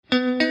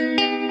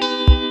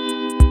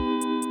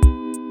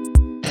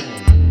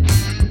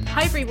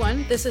Hi,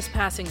 everyone. This is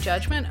Passing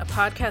Judgment, a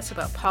podcast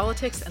about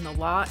politics and the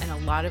law and a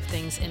lot of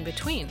things in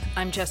between.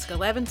 I'm Jessica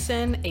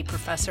Levinson, a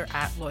professor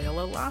at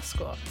Loyola Law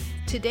School.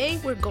 Today,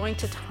 we're going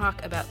to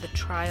talk about the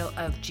trial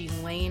of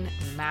Ghislaine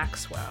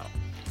Maxwell.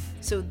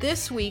 So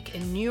this week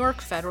in New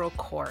York federal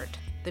court,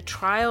 the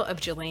trial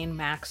of Ghislaine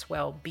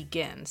Maxwell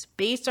begins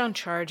based on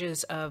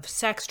charges of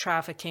sex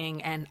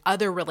trafficking and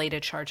other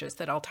related charges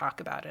that I'll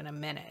talk about in a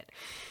minute.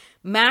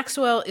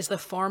 Maxwell is the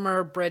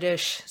former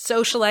British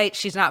socialite.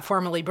 She's not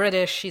formally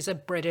British. She's a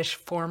British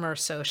former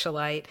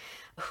socialite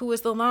who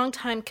was the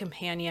longtime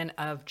companion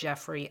of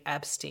Jeffrey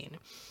Epstein.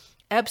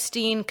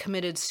 Epstein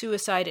committed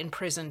suicide in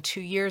prison 2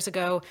 years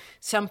ago.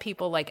 Some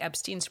people, like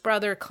Epstein's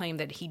brother, claim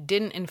that he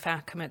didn't in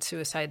fact commit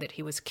suicide, that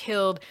he was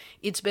killed.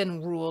 It's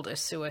been ruled a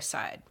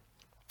suicide.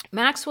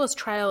 Maxwell's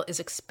trial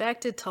is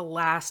expected to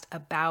last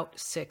about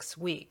 6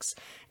 weeks,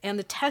 and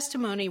the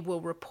testimony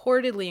will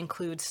reportedly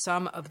include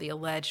some of the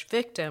alleged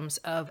victims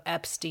of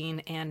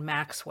Epstein and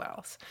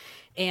Maxwell's,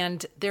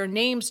 and their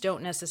names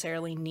don't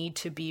necessarily need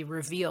to be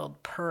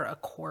revealed per a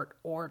court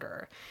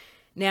order.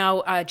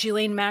 Now,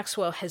 Ghislaine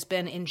Maxwell has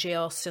been in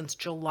jail since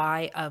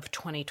July of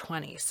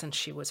 2020, since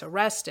she was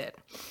arrested.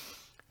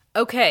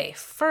 Okay,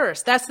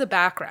 first, that's the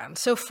background.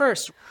 So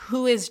first,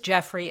 who is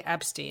Jeffrey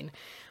Epstein?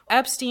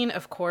 Epstein,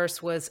 of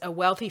course, was a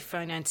wealthy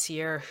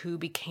financier who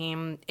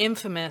became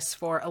infamous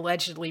for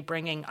allegedly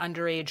bringing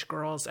underage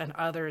girls and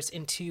others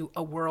into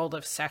a world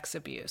of sex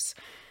abuse.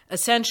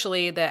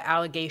 Essentially, the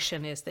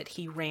allegation is that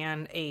he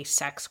ran a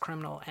sex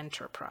criminal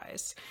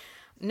enterprise.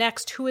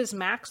 Next, who is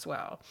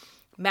Maxwell?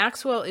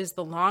 Maxwell is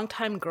the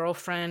longtime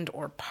girlfriend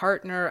or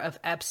partner of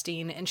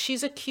Epstein, and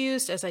she's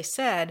accused, as I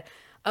said,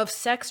 of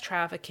sex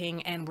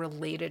trafficking and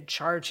related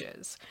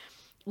charges.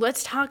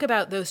 Let's talk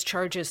about those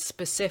charges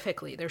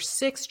specifically. There's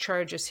 6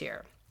 charges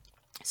here.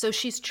 So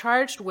she's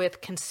charged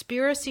with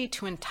conspiracy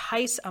to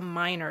entice a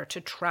minor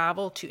to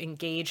travel to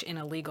engage in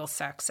illegal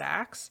sex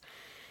acts,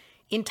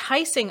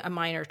 enticing a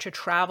minor to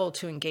travel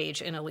to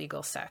engage in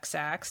illegal sex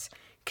acts,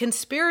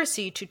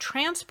 conspiracy to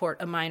transport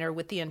a minor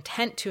with the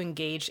intent to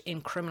engage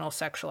in criminal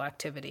sexual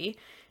activity,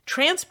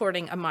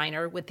 transporting a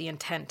minor with the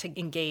intent to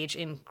engage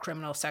in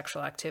criminal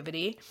sexual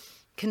activity,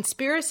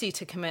 conspiracy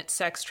to commit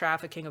sex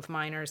trafficking of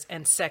minors,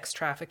 and sex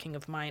trafficking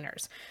of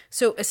minors.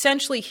 So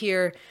essentially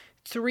here,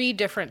 3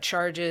 different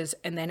charges,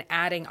 and then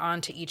adding on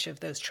to each of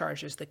those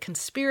charges, the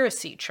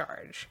conspiracy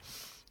charge.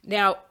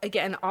 Now,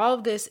 again, all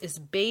of this is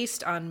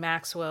based on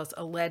Maxwell's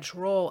alleged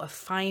role of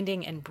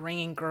finding and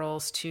bringing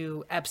girls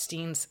to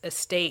Epstein's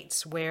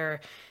estates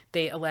where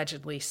they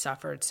allegedly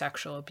suffered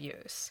sexual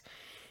abuse.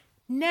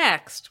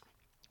 Next,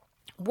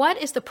 what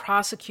is the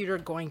prosecutor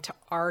going to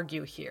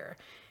argue here?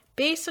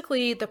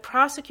 Basically, the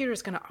prosecutor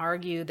is going to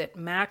argue that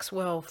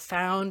Maxwell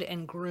found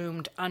and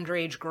groomed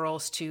underage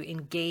girls to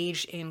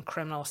engage in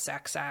criminal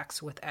sex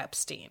acts with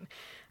Epstein,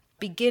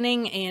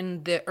 beginning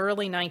in the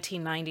early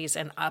 1990s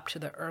and up to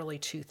the early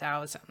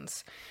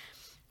 2000s.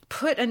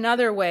 Put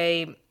another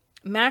way,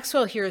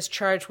 Maxwell here is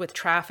charged with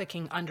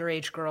trafficking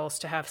underage girls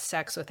to have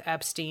sex with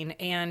Epstein,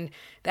 and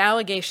the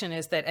allegation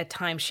is that at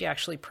times she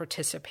actually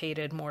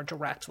participated more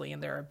directly in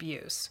their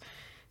abuse.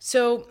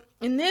 So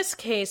in this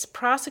case,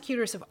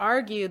 prosecutors have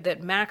argued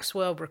that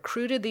Maxwell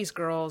recruited these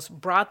girls,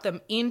 brought them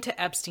into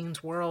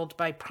Epstein's world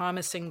by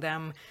promising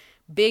them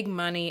big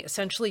money,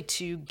 essentially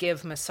to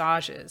give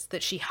massages,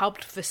 that she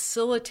helped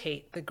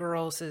facilitate the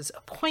girls'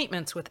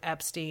 appointments with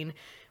Epstein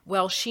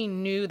while she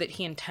knew that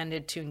he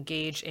intended to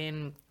engage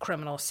in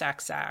criminal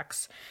sex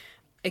acts,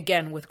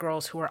 again, with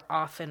girls who are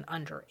often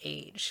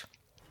underage.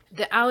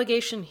 The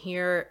allegation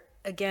here,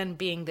 again,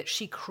 being that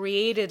she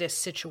created a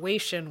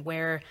situation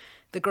where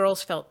the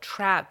girls felt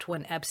trapped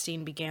when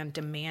Epstein began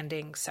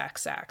demanding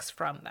sex acts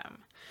from them.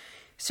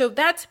 So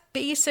that's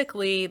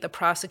basically the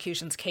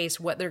prosecution's case,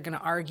 what they're going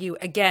to argue.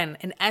 Again,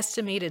 an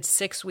estimated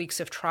 6 weeks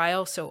of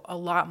trial, so a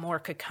lot more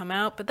could come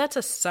out, but that's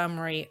a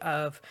summary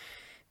of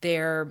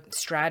their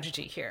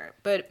strategy here.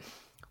 But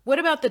what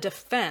about the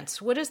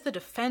defense? What is the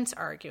defense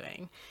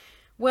arguing?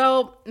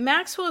 Well,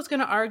 Maxwell is going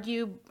to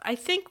argue, I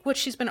think, what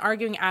she's been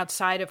arguing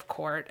outside of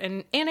court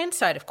and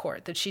inside of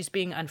court, that she's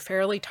being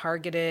unfairly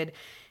targeted,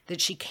 that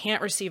she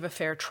can't receive a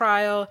fair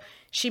trial.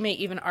 She may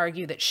even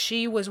argue that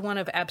she was one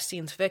of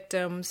Epstein's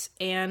victims.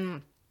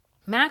 And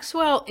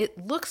Maxwell,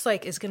 it looks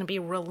like, is going to be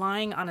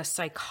relying on a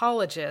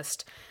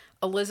psychologist,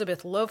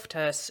 Elizabeth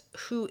Loftus,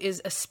 who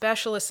is a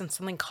specialist in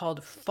something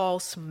called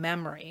false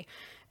memory.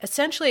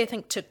 Essentially, I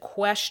think, to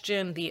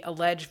question the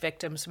alleged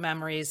victims'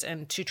 memories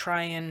and to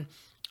try and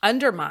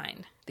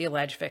undermine the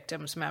alleged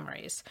victims'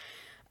 memories.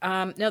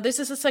 Now, this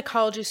is a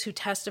psychologist who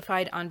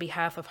testified on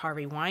behalf of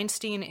Harvey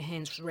Weinstein in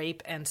his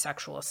rape and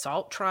sexual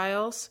assault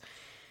trials.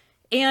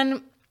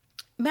 And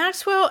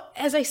Maxwell,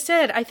 as I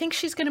said, I think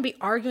she's going to be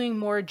arguing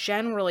more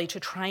generally to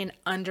try and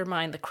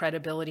undermine the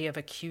credibility of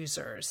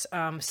accusers,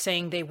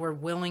 saying they were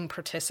willing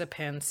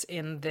participants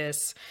in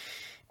this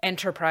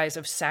enterprise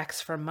of sex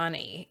for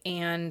money.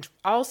 And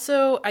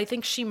also, I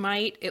think she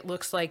might, it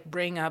looks like,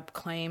 bring up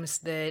claims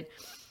that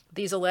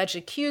These alleged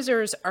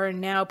accusers are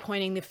now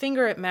pointing the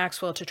finger at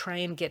Maxwell to try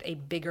and get a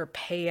bigger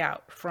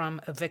payout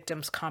from a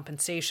victim's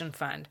compensation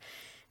fund.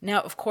 Now,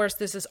 of course,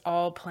 this is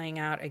all playing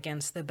out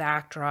against the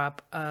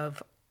backdrop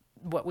of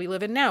what we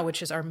live in now,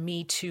 which is our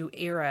Me Too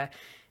era.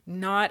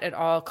 Not at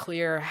all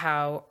clear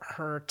how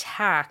her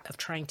tack of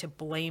trying to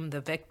blame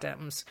the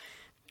victims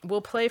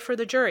will play for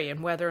the jury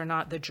and whether or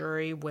not the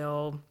jury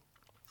will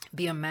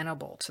be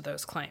amenable to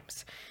those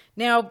claims.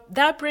 Now,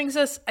 that brings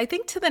us, I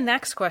think, to the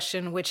next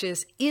question, which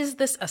is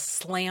this a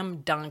slam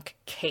dunk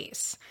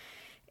case?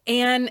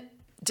 And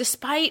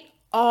despite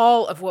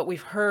all of what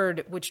we've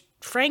heard, which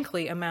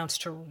frankly amounts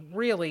to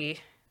really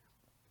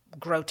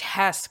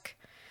grotesque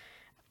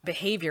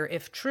behavior,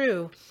 if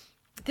true,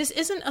 this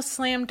isn't a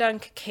slam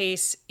dunk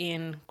case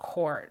in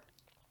court,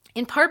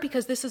 in part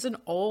because this is an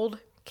old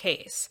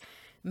case.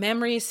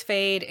 Memories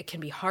fade. It can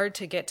be hard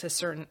to get to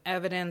certain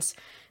evidence.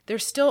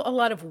 There's still a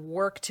lot of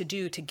work to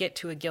do to get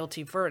to a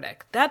guilty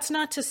verdict. That's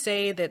not to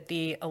say that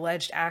the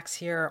alleged acts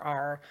here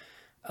are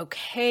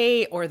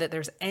okay or that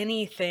there's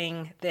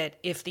anything that,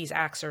 if these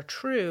acts are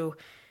true,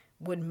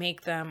 would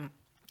make them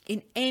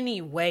in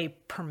any way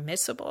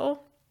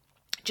permissible.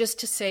 Just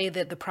to say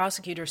that the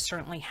prosecutors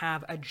certainly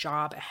have a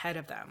job ahead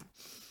of them.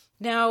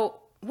 Now,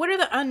 what are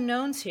the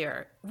unknowns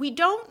here? We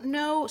don't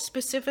know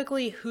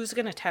specifically who's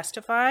going to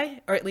testify,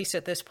 or at least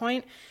at this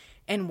point,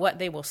 and what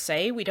they will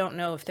say. We don't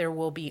know if there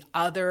will be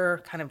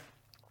other kind of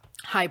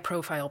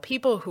high-profile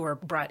people who are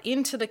brought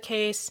into the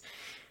case.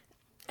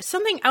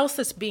 Something else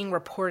that's being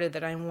reported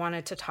that I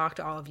wanted to talk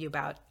to all of you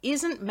about,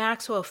 isn't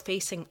Maxwell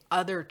facing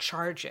other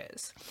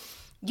charges?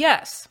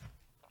 Yes.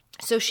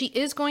 So she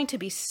is going to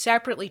be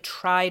separately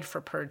tried for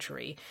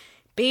perjury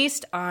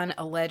based on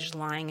alleged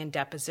lying in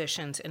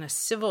depositions in a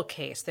civil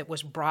case that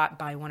was brought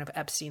by one of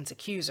Epstein's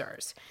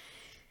accusers.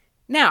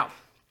 Now,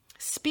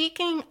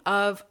 speaking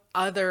of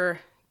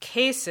other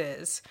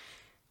cases,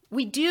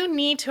 we do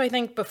need to, I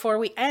think, before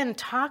we end,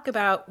 talk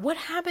about what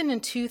happened in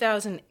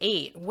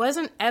 2008.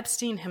 Wasn't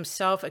Epstein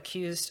himself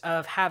accused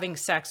of having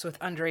sex with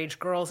underage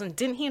girls, and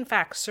didn't he in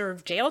fact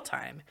serve jail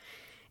time?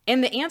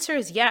 And the answer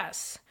is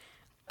yes.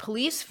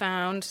 Police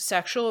found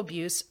sexual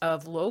abuse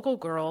of local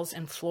girls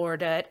in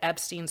Florida at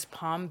Epstein's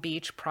Palm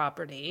Beach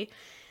property.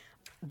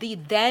 The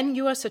then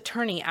U.S.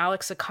 Attorney,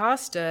 Alex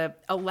Acosta,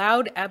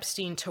 allowed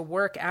Epstein to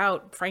work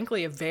out,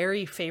 frankly, a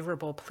very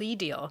favorable plea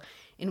deal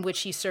in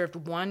which he served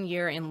 1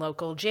 year in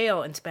local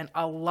jail and spent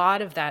a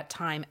lot of that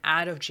time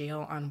out of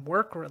jail on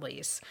work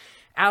release.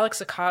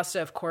 Alex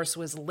Acosta, of course,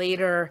 was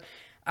later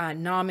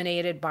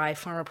nominated by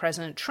former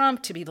President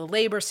Trump to be the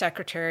labor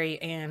secretary,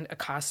 and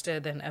Acosta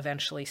then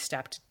eventually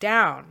stepped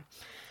down.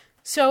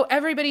 So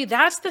everybody,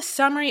 that's the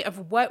summary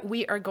of what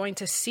we are going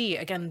to see.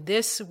 Again,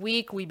 this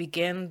week we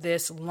begin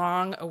this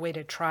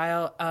long-awaited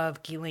trial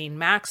of Ghislaine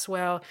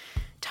Maxwell.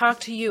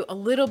 Talk to you a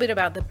little bit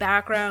about the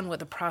background, what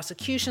the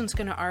prosecution's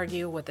going to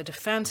argue, what the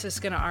defense is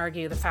going to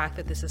argue, the fact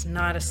that this is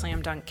not a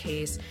slam dunk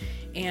case,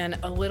 and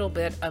a little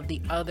bit of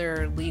the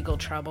other legal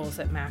troubles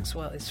that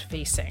Maxwell is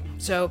facing.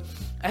 So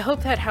I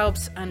hope that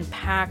helps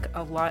unpack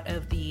a lot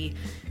of the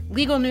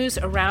legal news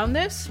around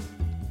this.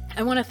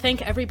 I want to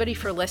thank everybody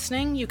for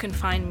listening. You can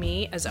find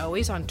me, as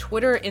always, on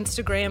Twitter,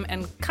 Instagram,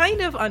 and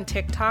kind of on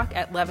TikTok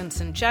at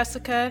Levinson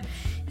Jessica.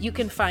 You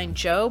can find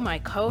Joe, my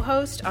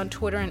co-host, on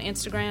Twitter and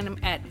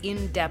Instagram at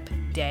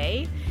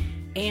InDepthDay.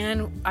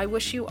 And I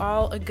wish you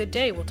all a good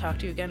day. We'll talk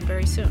to you again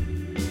very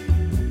soon.